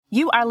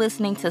You are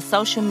listening to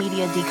Social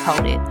Media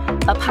Decoded,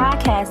 a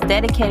podcast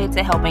dedicated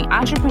to helping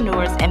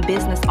entrepreneurs and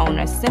business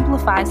owners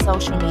simplify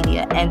social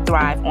media and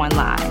thrive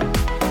online.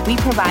 We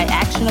provide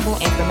actionable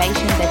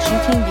information that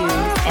you can use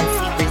and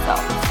see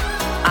results.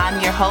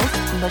 I'm your host,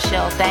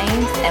 Michelle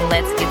Thames, and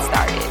let's get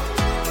started.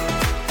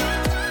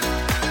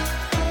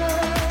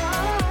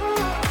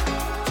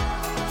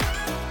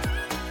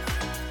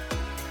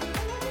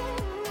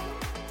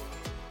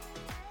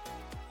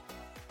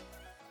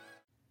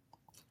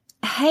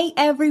 Hey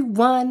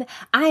everyone,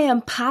 I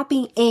am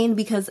popping in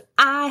because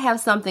I have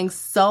something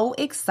so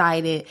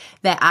excited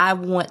that I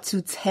want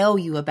to tell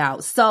you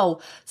about.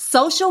 So,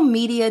 Social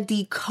Media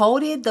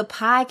Decoded, the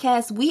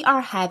podcast, we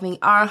are having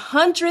our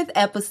 100th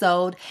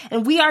episode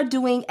and we are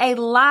doing a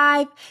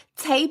live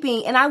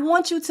taping, and I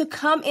want you to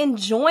come and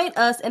join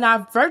us in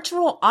our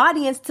virtual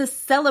audience to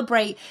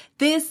celebrate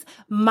this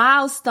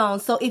milestone.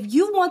 So if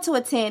you want to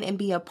attend and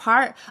be a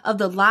part of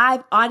the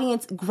live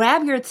audience,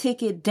 grab your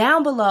ticket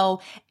down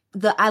below.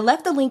 I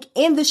left the link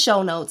in the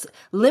show notes.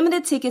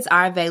 Limited tickets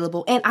are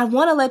available. And I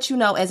want to let you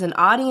know, as an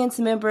audience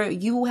member,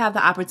 you will have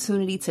the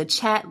opportunity to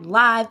chat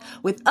live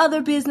with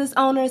other business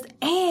owners.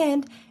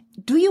 And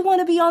do you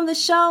want to be on the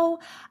show?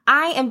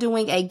 I am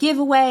doing a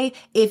giveaway.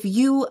 If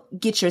you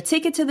get your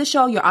ticket to the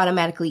show, you're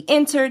automatically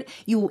entered.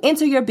 You will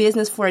enter your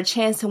business for a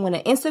chance to win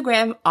an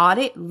Instagram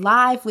audit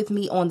live with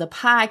me on the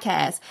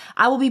podcast.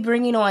 I will be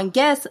bringing on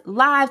guests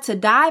live to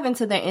dive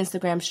into their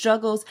Instagram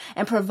struggles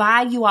and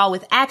provide you all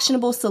with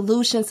actionable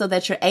solutions so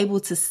that you're able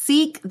to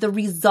seek the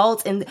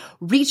results and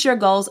reach your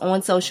goals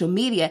on social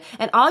media.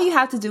 And all you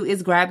have to do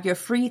is grab your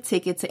free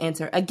ticket to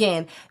enter.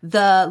 Again,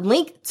 the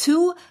link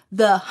to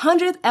the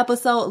 100th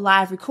episode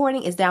live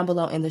recording is down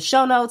below in the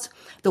show notes.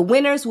 The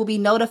winners will be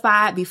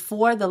notified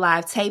before the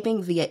live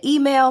taping via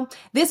email.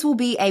 This will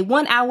be a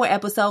 1-hour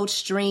episode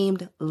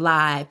streamed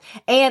live.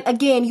 And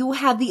again, you will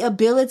have the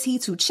ability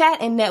to chat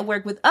and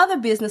network with other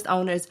business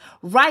owners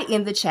right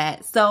in the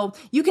chat. So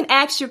you can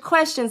ask your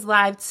questions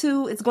live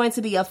too. It's going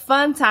to be a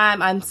fun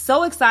time. I'm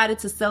so excited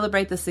to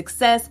celebrate the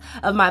success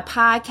of my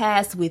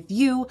podcast with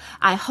you.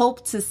 I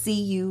hope to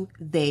see you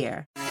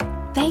there.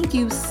 Thank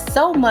you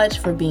so much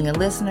for being a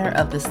listener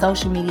of the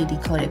Social Media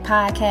Decoded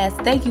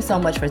podcast. Thank you so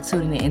much for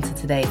tuning into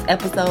today's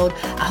episode.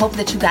 I hope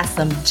that you got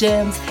some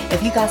gems.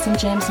 If you got some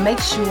gems, make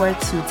sure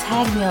to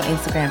tag me on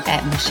Instagram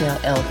at Michelle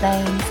L.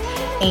 Thames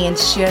and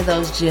share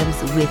those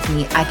gems with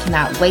me. I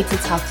cannot wait to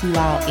talk to you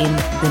all in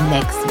the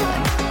next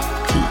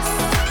one. Peace.